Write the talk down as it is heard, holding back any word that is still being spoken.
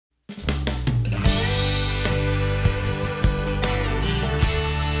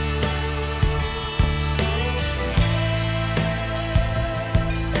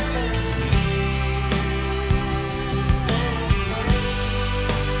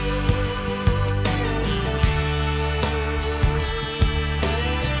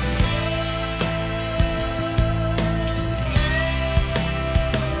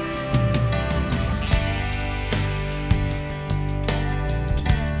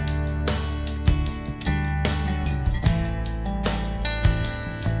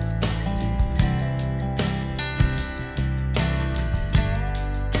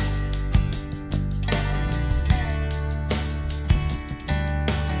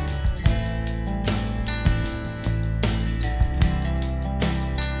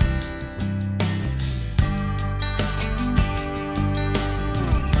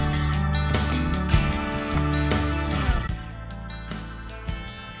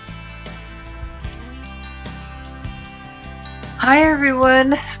Hi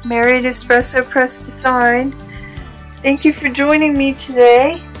everyone, Mary at Espresso Press Design. Thank you for joining me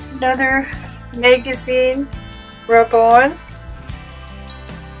today. Another magazine rub on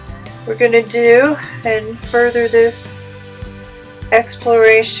we're going to do and further this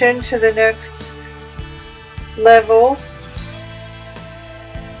exploration to the next level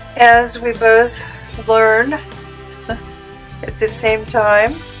as we both learn at the same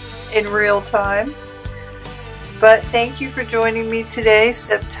time, in real time. But thank you for joining me today,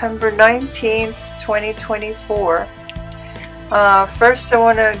 September 19th, 2024. First I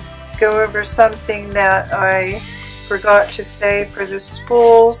want to go over something that I forgot to say for the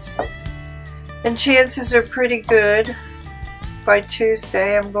spools, and chances are pretty good by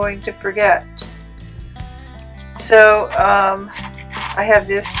Tuesday I'm going to forget. So I have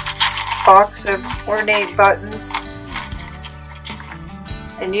this box of ornate buttons,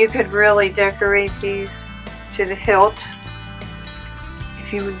 and you could really decorate these to the hilt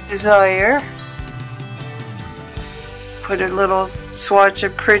if you would desire. Put a little swatch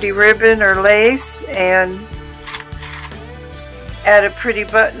of pretty ribbon or lace and add a pretty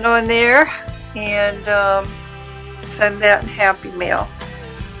button on there and send that in Happy Mail.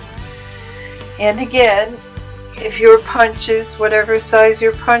 And again, if your punches, whatever size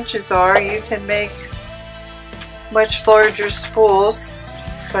your punches are, you can make much larger spools,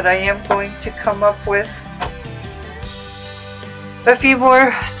 but I am going to come up with a few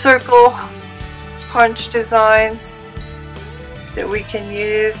more circle punch designs that we can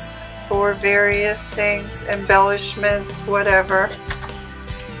use for various things, embellishments, whatever.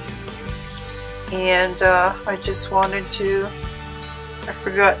 And I just wanted to, I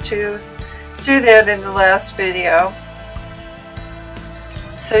forgot to do that in the last video.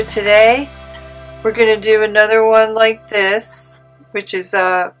 So today we're going to do another one like this, which is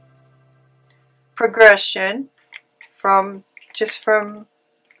a progression from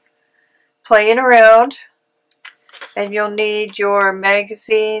playing around. And you'll need your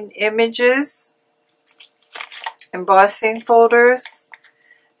magazine images, embossing folders,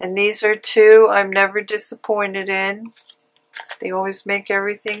 and these are two I'm never disappointed in. They always make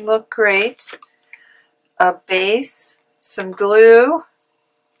everything look great. A base, some glue,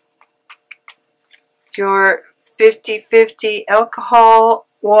 your 50-50 alcohol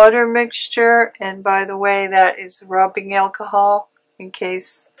water mixture, and by the way, that is rubbing alcohol, in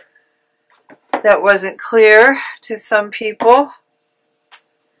case that wasn't clear to some people.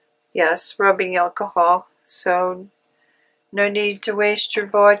 Yes, rubbing alcohol, so no need to waste your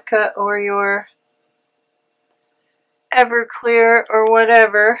vodka or your Everclear or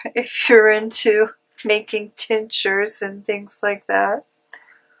whatever if you're into making tinctures and things like that.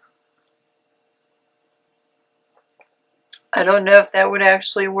 I don't know if that would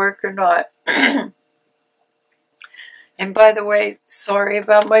actually work or not. And by the way, sorry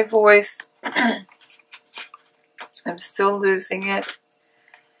about my voice. I'm still losing it.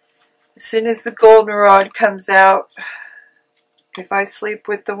 As soon as the goldenrod comes out, if I sleep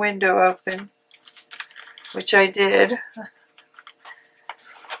with the window open, which I did,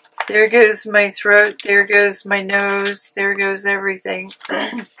 there goes my throat, there goes my nose, there goes everything.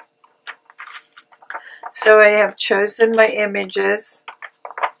 So I have chosen my images.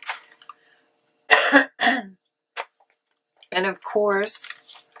 And of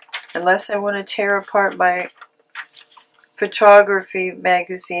course, unless I want to tear apart my photography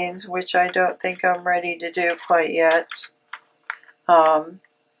magazines, which I don't think I'm ready to do quite yet, I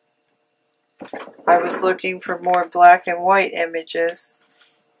was looking for more black and white images,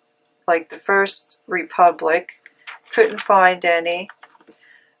 like the first Republic. Couldn't find any,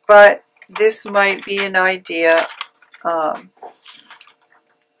 but this might be an idea.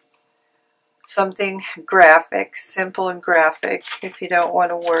 Something graphic, simple and graphic, if you don't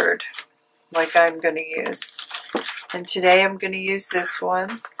want a word like I'm going to use. And today I'm going to use this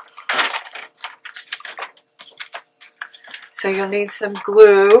one. So you'll need some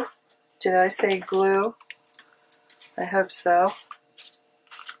glue. Did I say glue? I hope so.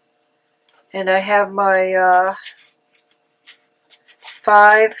 And I have my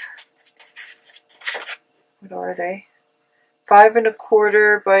 5, what are they? 5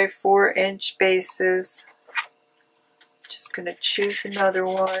 1/4 by 4 inch bases. Just going to choose another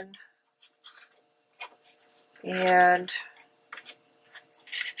one. And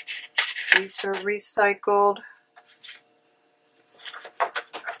these are recycled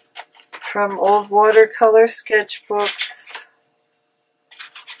from old watercolor sketchbooks.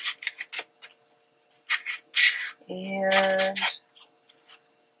 And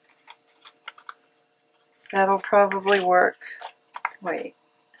that'll probably work. Wait.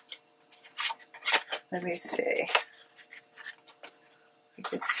 Let me see.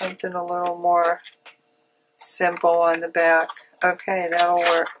 Get something a little more simple on the back. Okay, that'll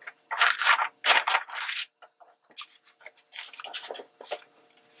work.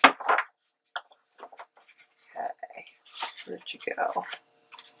 Okay, where'd you go?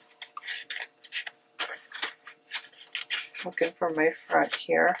 Looking for my front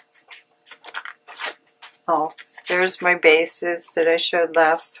here. Oh, there's my bases that I showed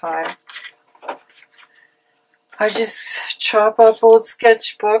last time. I just chop up old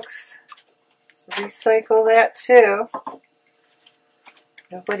sketchbooks, recycle that too.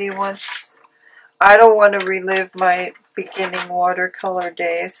 Nobody wants, I don't want to relive my beginning watercolor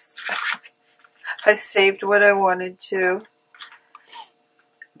days. I saved what I wanted to,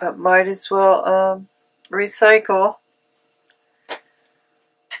 but might as well recycle.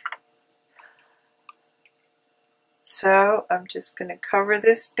 So I'm just going to cover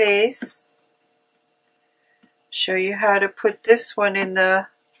this base. Show you how to put this one in the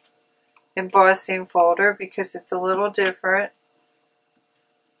embossing folder because it's a little different.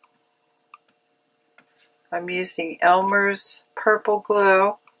 I'm using Elmer's purple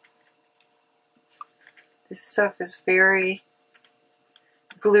glue. This stuff is very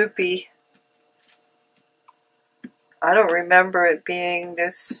gloopy. I don't remember it being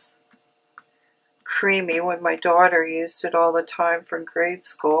this creamy when my daughter used it all the time for grade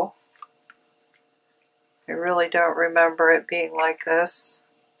school. I really don't remember it being like this.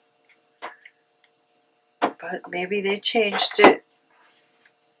 But maybe they changed it.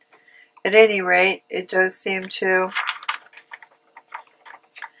 At any rate, it does seem to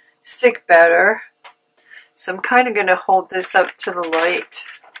stick better. So I'm kind of going to hold this up to the light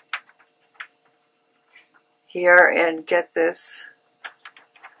here and get this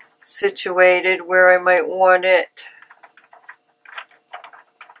situated where I might want it.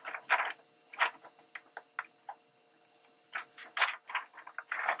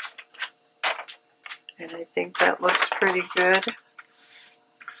 And I think that looks pretty good.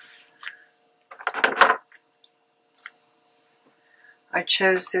 I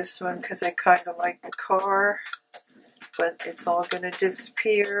chose this one because I kind of like the car, but it's all going to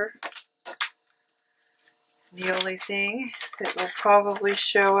disappear. The only thing that will probably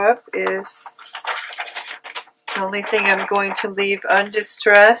show up is, the only thing I'm going to leave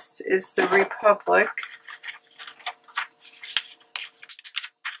undistressed is the Republic.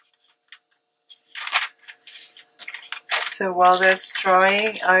 So while that's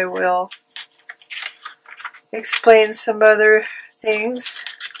drying, I will explain some other things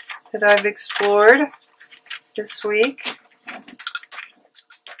that I've explored this week.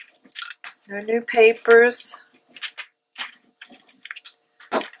 No new papers.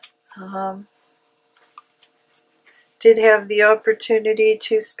 Did have the opportunity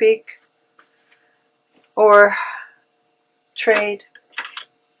to speak or trade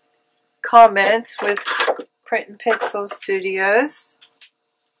comments with Print and Pixel Studios.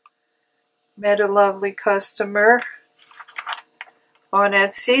 Met a lovely customer on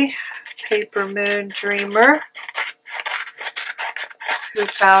Etsy, Paper Moon Dreamer, who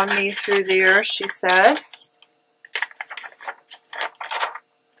found me through there, she said.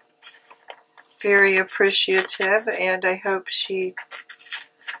 Very appreciative, and I hope she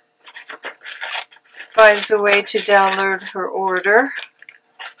finds a way to download her order.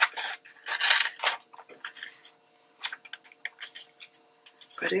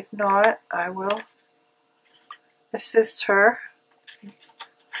 But if not, I will assist her.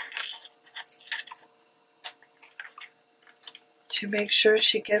 To make sure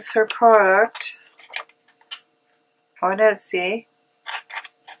she gets her product on Etsy,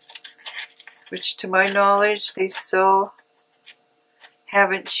 which to my knowledge they still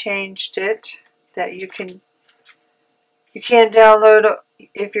haven't changed it, that you can download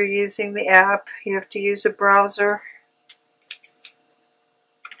if you're using the app. You have to use a browser.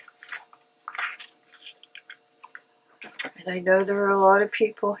 And I know there are a lot of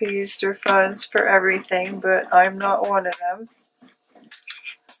people who use their phones for everything, but I'm not one of them.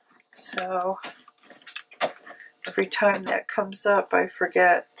 So every time that comes up, I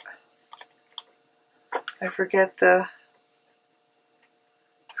forget the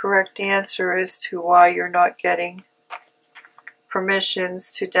correct answer as to why you're not getting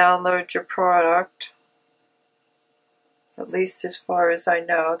permissions to download your product. At least as far as I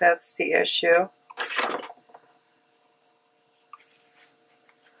know, that's the issue.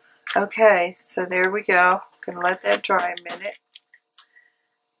 Okay, so there we go. I'm going to let that dry a minute.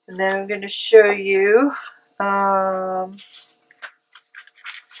 And then I'm going to show you I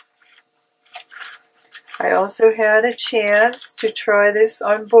also had a chance to try this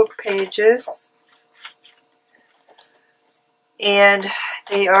on book pages. And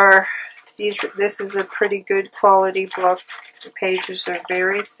they are, this is a pretty good quality book. The pages are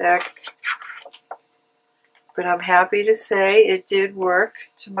very thick. But I'm happy to say it did work,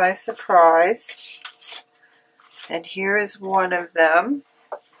 to my surprise. And here is one of them,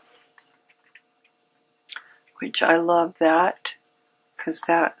 which I love that, because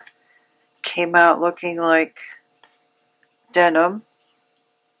that came out looking like denim.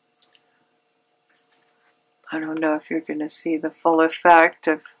 I don't know if you're going to see the full effect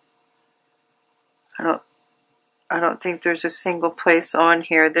of, I don't think there's a single place on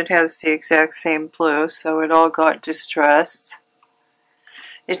here that has the exact same blue, so it all got distressed.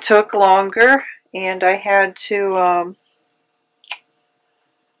 It took longer, and I had to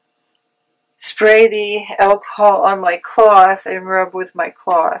spray the alcohol on my cloth and rub with my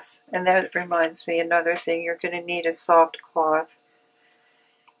cloth. And that reminds me, another thing, you're going to need a soft cloth.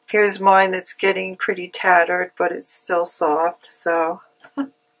 Here's mine that's getting pretty tattered, but it's still soft, so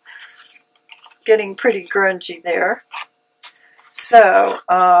getting pretty grungy there. So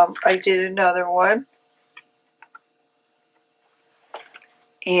I did another one,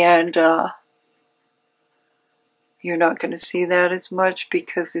 and you're not going to see that as much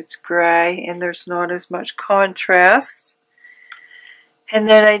because it's gray and there's not as much contrast. And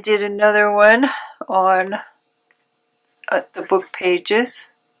then I did another one on the book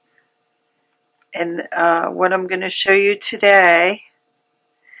pages. And what I'm going to show you today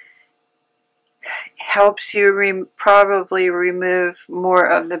helps you probably remove more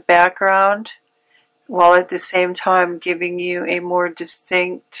of the background, while at the same time giving you a more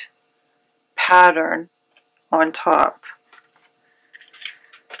distinct pattern on top.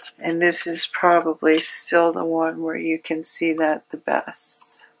 And this is probably still the one where you can see that the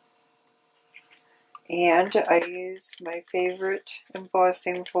best. And I used my favorite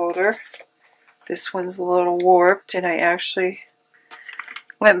embossing folder. This one's a little warped, and I actually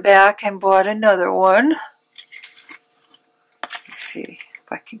went back and bought another one. Let's see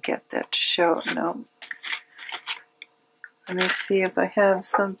if I can get that to show. No. Let me see if I have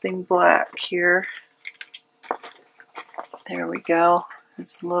something black here. There we go.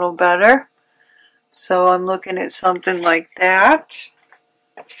 It's a little better. So I'm looking at something like that.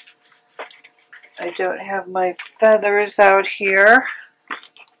 I don't have my feathers out here.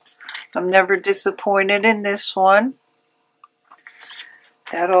 I'm never disappointed in this one.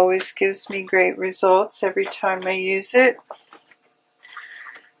 That always gives me great results every time I use it.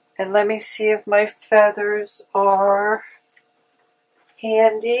 And let me see if my feathers are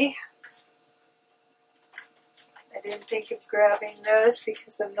handy. I didn't think of grabbing those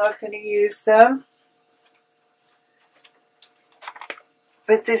because I'm not going to use them.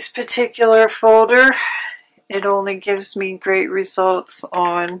 But this particular folder, it only gives me great results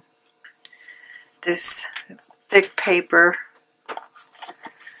on this thick paper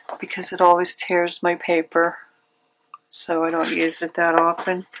because it always tears my paper, so I don't use it that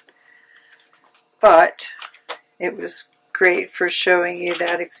often. But it was great for showing you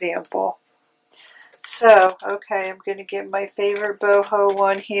that example. So, okay, I'm going to get my favorite boho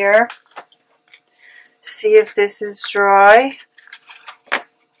one here. See if this is dry.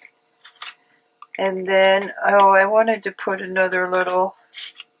 And then, oh, I wanted to put another little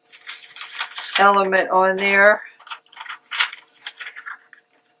element on there.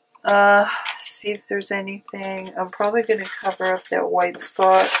 See if there's anything. I'm probably going to cover up that white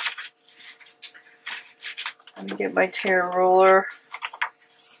spot. Let me get my tear ruler.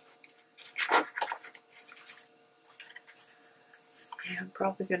 Yeah, I'm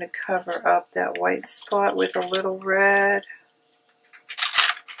probably going to cover up that white spot with a little red.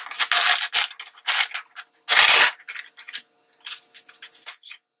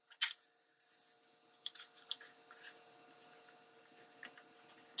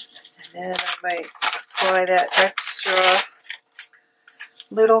 And then I might apply that extra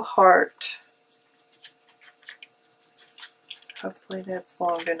little heart. Hopefully that's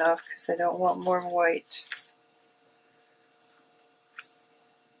long enough because I don't want more white.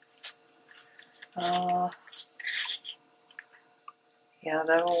 Yeah,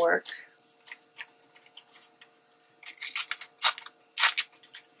 that'll work.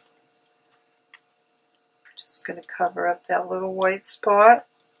 Just going to cover up that little white spot.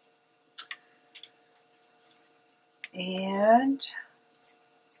 And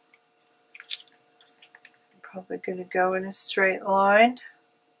I'm probably going to go in a straight line.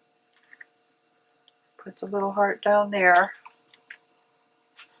 Put the little heart down there.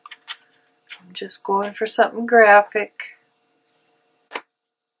 I'm just going for something graphic.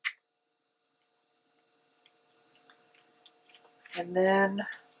 And then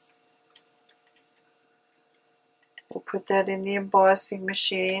We'll put that in the embossing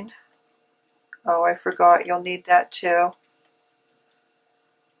machine. Oh, I forgot, you'll need that too.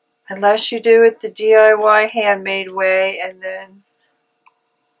 Unless you do it the DIY handmade way and then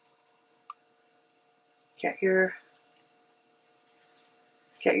get your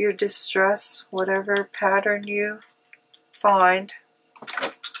distress, whatever pattern you find,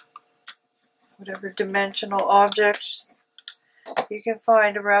 whatever dimensional objects you can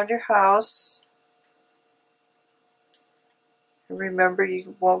find around your house. And remember,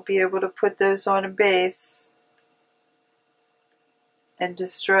 you won't be able to put those on a base and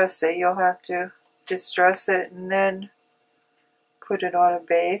distress it. You'll have to distress it and then put it on a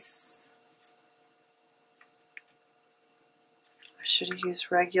base. I should have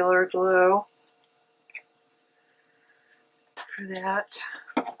used regular glue for that.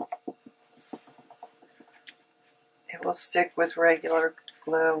 It will stick with regular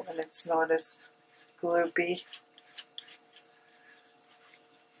glue and it's not as gloopy.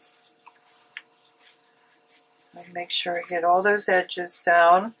 So make sure I get all those edges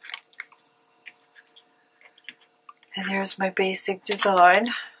down. And there's my basic design.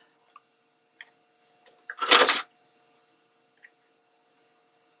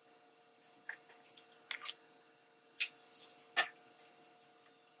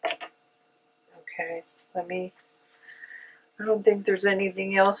 Okay, I don't think there's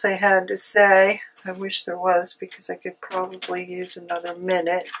anything else I had to say. I wish there was because I could probably use another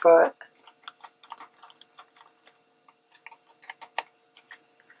minute, but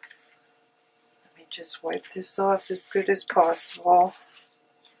let me just wipe this off as good as possible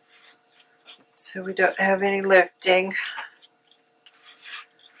so we don't have any lifting.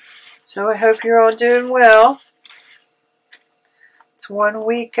 So I hope you're all doing well. It's 1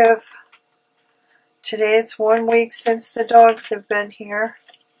 week of today, it's 1 week since the dogs have been here.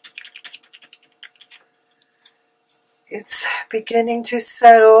 It's beginning to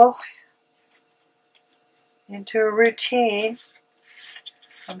settle into a routine.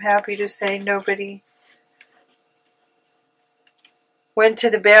 I'm happy to say nobody went to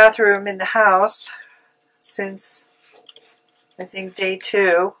the bathroom in the house since I think day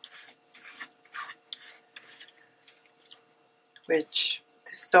 2, which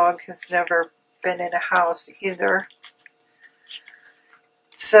this dog has never been in a house either.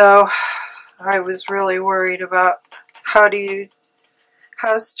 So I was really worried about how do you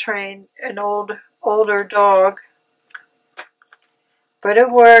house train an older dog, but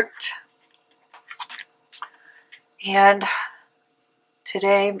it worked. And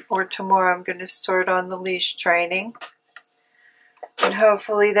today or tomorrow I'm going to start on the leash training, and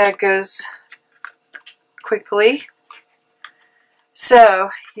hopefully that goes quickly. So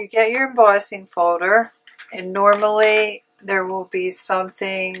you get your embossing folder, and normally there will be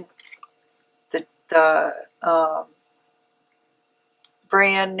something, the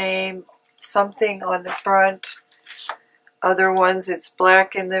brand name, something on the front. Other ones it's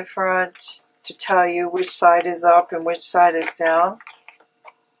black in the front to tell you which side is up and which side is down.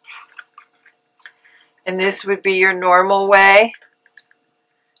 And this would be your normal way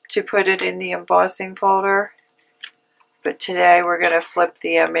to put it in the embossing folder. But today we're going to flip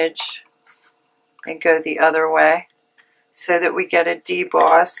the image and go the other way so that we get a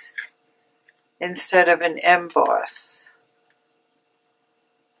deboss instead of an emboss.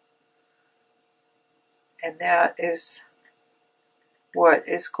 And that is what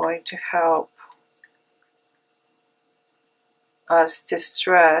is going to help us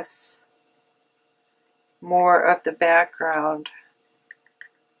distress more of the background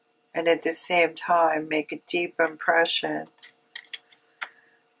and at the same time make a deep impression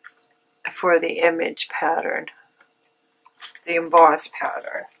for the image pattern, the emboss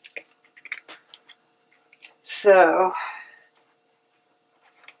pattern. So,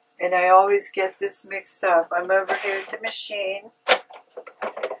 and I always get this mixed up. I'm over here at the machine.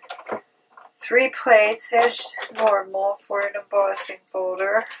 3 plates as normal for an embossing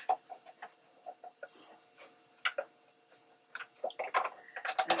folder.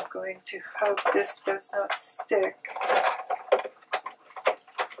 I'm going to hope this does not stick.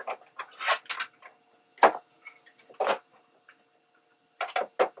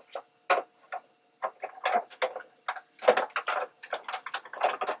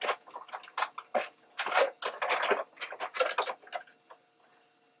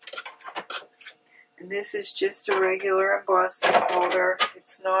 And this is just a regular embossing folder.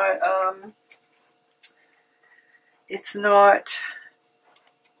 It's not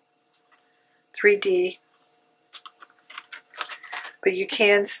 3D, but you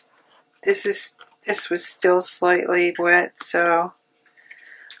can. This was still slightly wet, so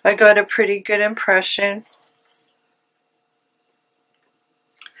I got a pretty good impression.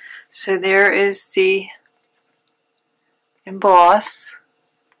 So there is the emboss.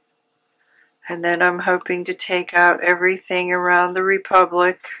 And then I'm hoping to take out everything around the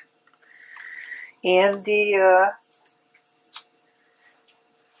Republic and the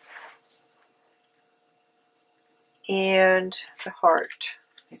heart.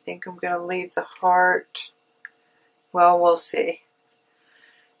 I think I'm going to leave the heart. Well, we'll see.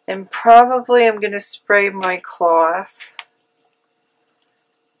 And probably I'm going to spray my cloth,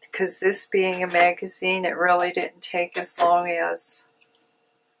 because this being a magazine, it really didn't take as long as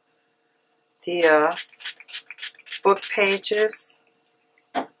the book pages.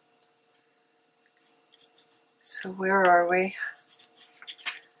 So where are we?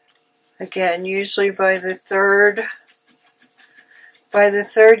 Again, usually by the third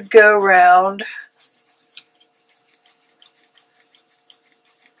go round,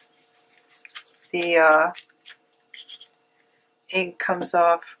 the ink comes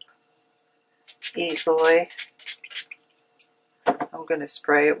off easily. I'm going to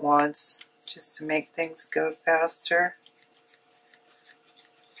spray it once just to make things go faster.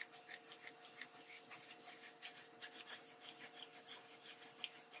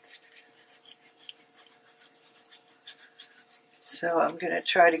 So I'm going to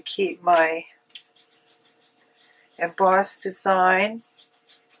try to keep my embossed design,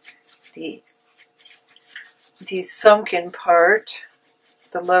 the sunken part,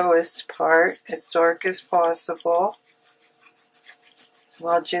 the lowest part, as dark as possible,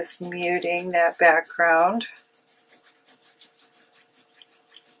 while just muting that background.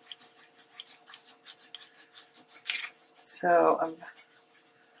 So I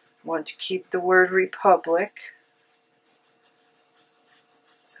want to keep the word Republic,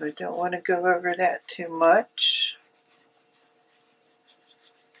 so I don't want to go over that too much.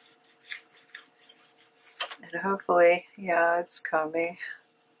 And hopefully, yeah, it's coming.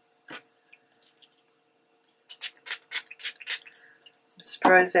 I'm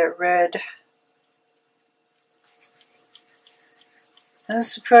surprised that red. I'm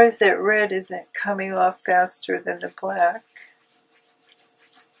surprised that red isn't coming off faster than the black.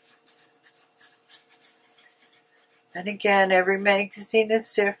 And again, every magazine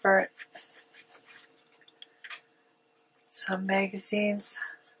is different. Some magazines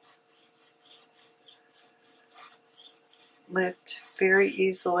lift very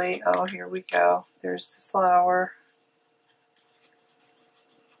easily. Oh, here we go. There's the flower.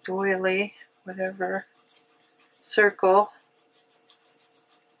 Doily, whatever. Circle.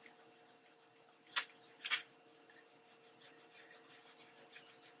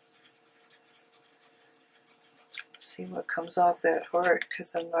 See what comes off that heart,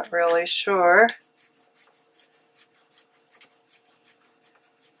 because I'm not really sure.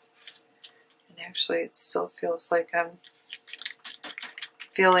 And actually it still feels like I'm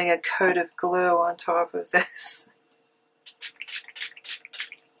feeling a coat of glue on top of this,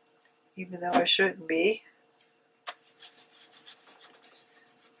 even though I shouldn't be.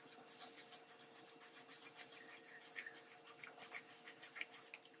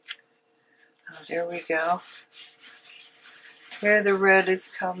 Oh, there we go. Here the red is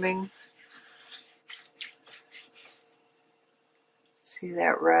coming. See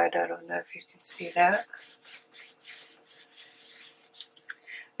that red? I don't know if you can see that.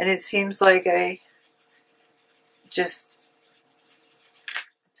 And it seems like I just,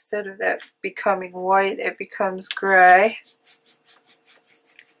 instead of that becoming white, it becomes gray.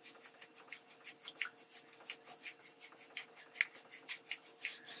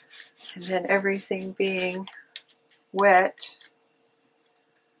 And then everything being wet,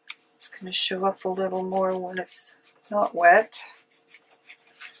 it's going to show up a little more when it's not wet.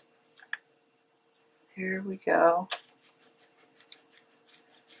 Here we go.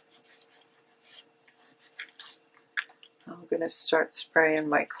 I'm going to start spraying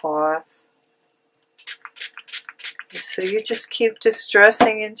my cloth. So you just keep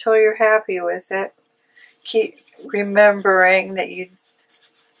distressing until you're happy with it. Keep remembering that you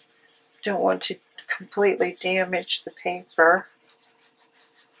don't want to completely damage the paper,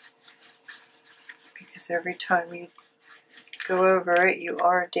 because every time you go over it, you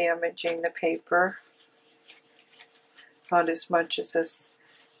are damaging the paper. Not as much as a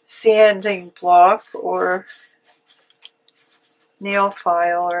sanding block or nail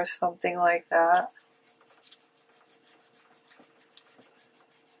file or something like that.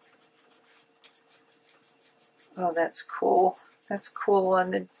 Oh, that's cool. That's cool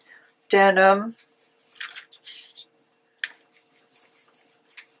on the denim.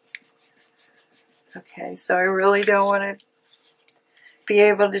 Okay, so I really don't want to be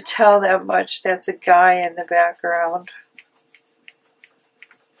able to tell that much. That's a guy in the background.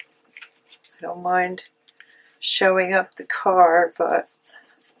 I don't mind showing up the car, but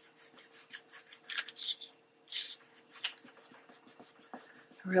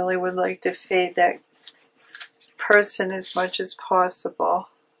I really would like to fade that person as much as possible.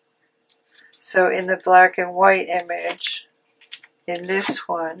 So in the black and white image, in this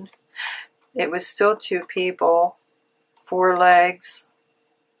one, it was still two people, 4 legs,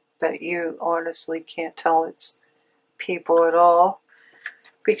 but you honestly can't tell it's people at all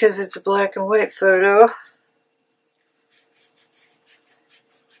because it's a black and white photo.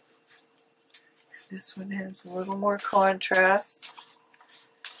 This one has a little more contrast,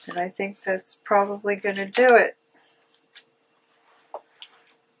 and I think that's probably going to do it.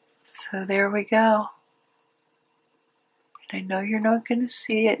 So there we go. And I know you're not going to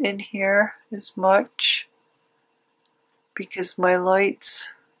see it in here as much because my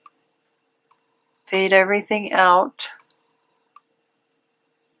lights fade everything out.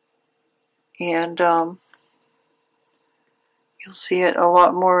 And you'll see it a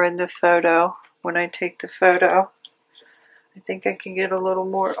lot more in the photo when I take the photo. I think I can get a little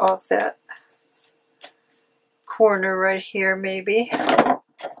more off that corner right here maybe.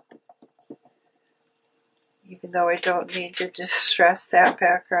 Even though I don't need to distress that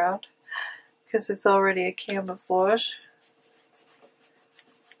background because it's already a camouflage.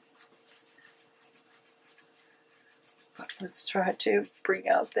 But let's try to bring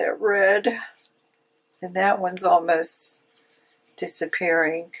out that red. And that one's almost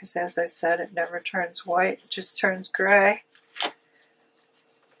disappearing because, as I said, it never turns white, it just turns gray.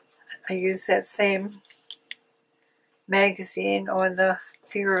 I use that same magazine on the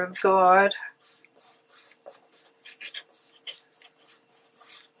Fear of God.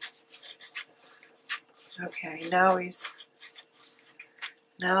 Okay, now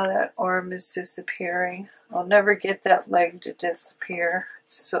that arm is disappearing. I'll never get that leg to disappear.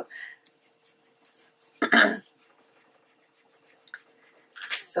 It's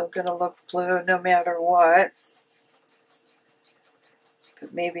still gonna look blue no matter what.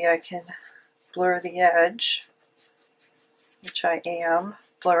 But maybe I can blur the edge, which I am,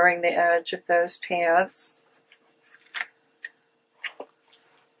 blurring the edge of those pants.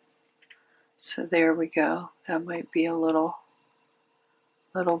 So there we go. That might be a little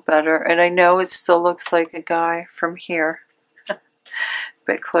better. And I know it still looks like a guy from here.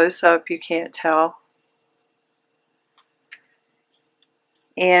 But close up you can't tell.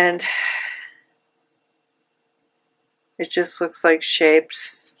 And it just looks like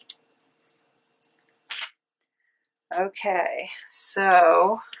shapes. Okay,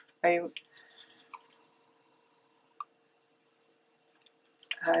 so I'm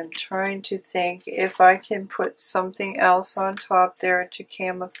trying to think if I can put something else on top there to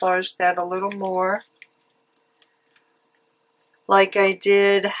camouflage that a little more. Like I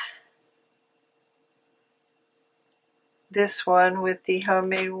did this one with the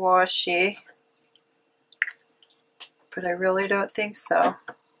homemade washi. But I really don't think so.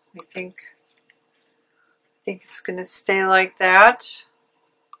 I think it's going to stay like that.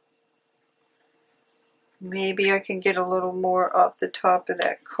 Maybe I can get a little more off the top of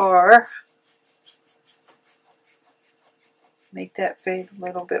that car. Make that fade a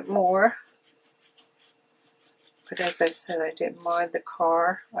little bit more. But as I said, I didn't mind the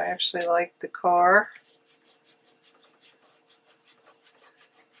car. I actually like the car.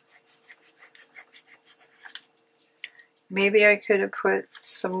 Maybe I could have put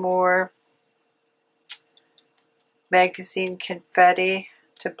some more magazine confetti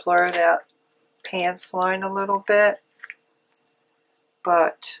to blur that pants line a little bit,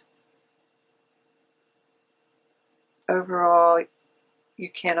 but overall you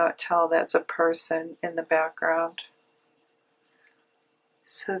cannot tell that's a person in the background.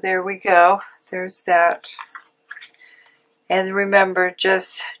 So there we go, there's that. And remember,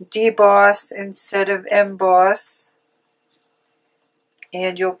 just deboss instead of emboss,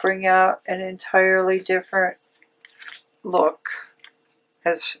 and you'll bring out an entirely different look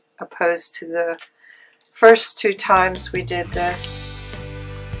as opposed to the first 2 times we did this.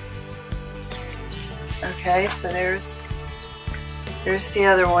 Okay, so there's the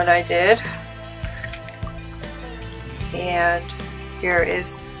other one I did, and here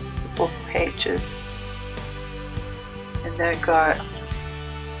is the book pages, and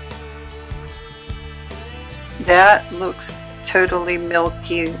that looks totally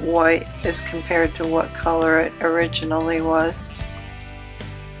milky white as compared to what color it originally was.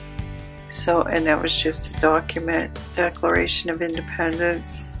 So, and that was just a document, Declaration of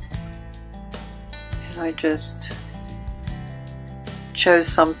Independence. And I just chose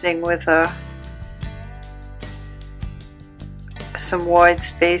something with a some wide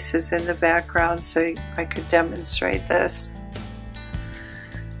spaces in the background so I could demonstrate this.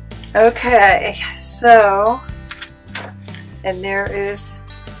 Okay, so, and there is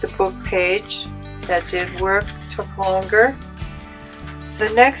the book page. That did work, took longer.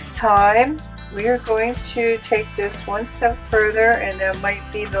 So next time we are going to take this one step further, and that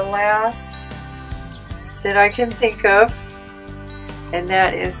might be the last that I can think of, and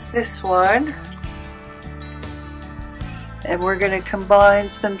that is this one. And we're going to combine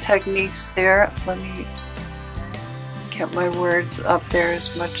some techniques there. Let me get my words up there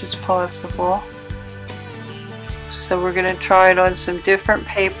as much as possible. So we're going to try it on some different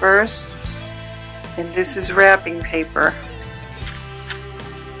papers, and this is wrapping paper.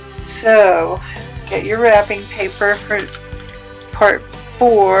 So get your wrapping paper for part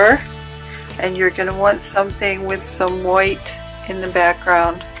 4, and you're going to want something with some white in the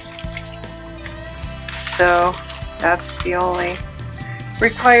background. So that's the only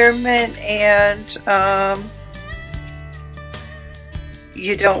requirement, and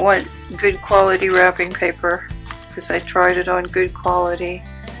you don't want good quality wrapping paper, because I tried it on good quality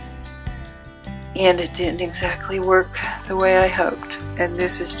and it didn't exactly work the way I hoped. And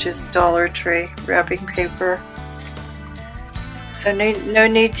this is just Dollar Tree wrapping paper. So no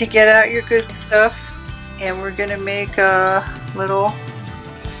need to get out your good stuff, and we're gonna make a little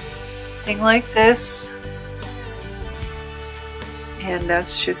thing like this. And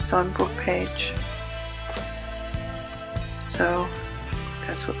that's just on book page. So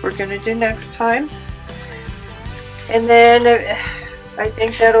that's what we're going to do next time. And then I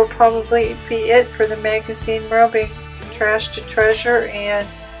think that'll probably be it for the magazine rubbing trash to treasure and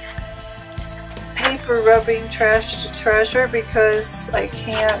paper rubbing trash to treasure, because I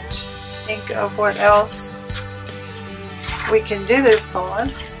can't think of what else we can do this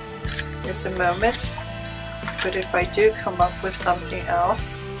on at the moment. But if I do come up with something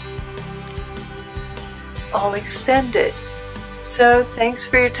else, I'll extend it. So thanks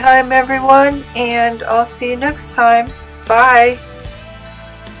for your time, everyone, and I'll see you next time. Bye!